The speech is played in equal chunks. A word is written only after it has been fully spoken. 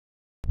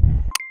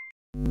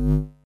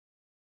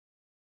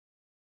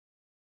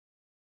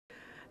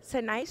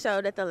Tonight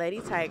showed that the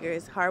Lady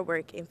Tigers' hard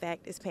work, in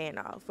fact, is paying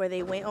off, where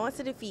they went on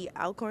to defeat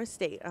Alcorn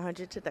State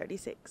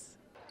 100-36.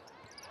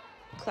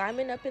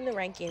 Climbing up in the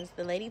rankings,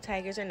 the Lady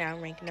Tigers are now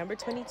ranked number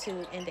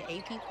 22 in the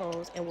AP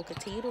polls and will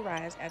continue to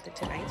rise after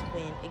tonight's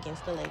win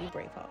against the Lady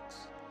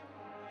Bravehearts.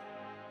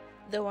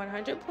 The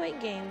 100-point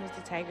game was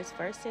the Tigers'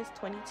 first since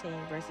 2010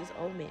 versus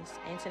Ole Miss,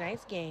 and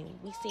tonight's game,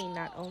 we seen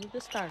not only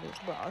the starters,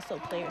 but also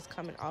players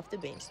coming off the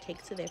bench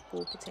take to their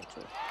full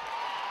potential.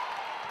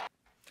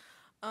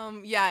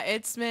 Yeah,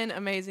 it's been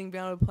amazing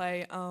being able to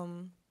play.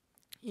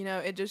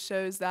 It just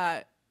shows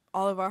that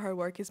all of our hard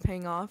work is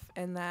paying off,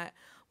 and that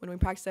when we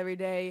practice every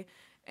day,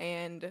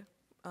 and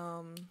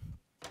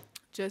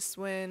just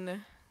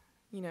when,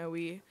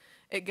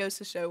 it goes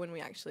to show when we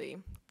actually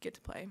get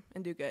to play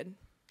and do good.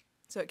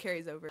 So it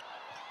carries over.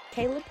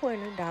 Kayla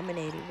Pointer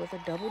dominated with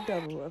a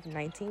double-double of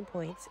 19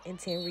 points and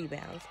 10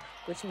 rebounds,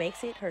 which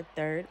makes it her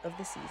third of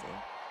the season.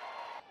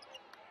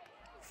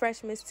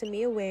 Freshmen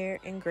Tamia Ware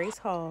and Grace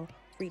Hall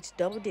reached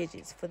double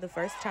digits for the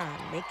first time,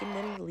 making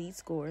them the lead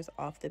scorers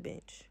off the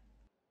bench.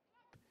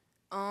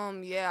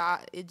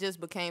 It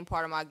just became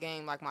part of my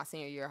game like my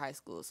senior year of high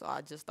school, so I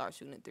just started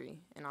shooting at three,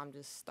 and I'm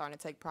just starting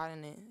to take pride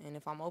in it, and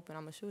if I'm open,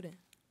 I'm going to shoot it.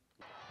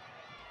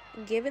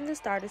 Given the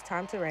starters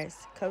time to rest,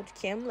 Coach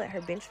Kim let her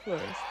bench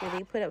flourish, where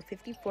they put up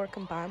 54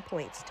 combined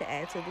points to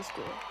add to the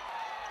score.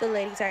 The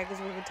Lady Tigers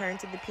will return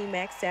to the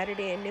PMAC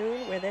Saturday at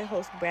noon, where they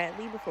host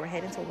Bradley before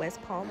heading to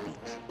West Palm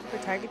Beach. For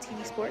Target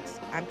TV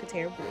Sports, I'm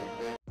Katera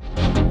Brewer.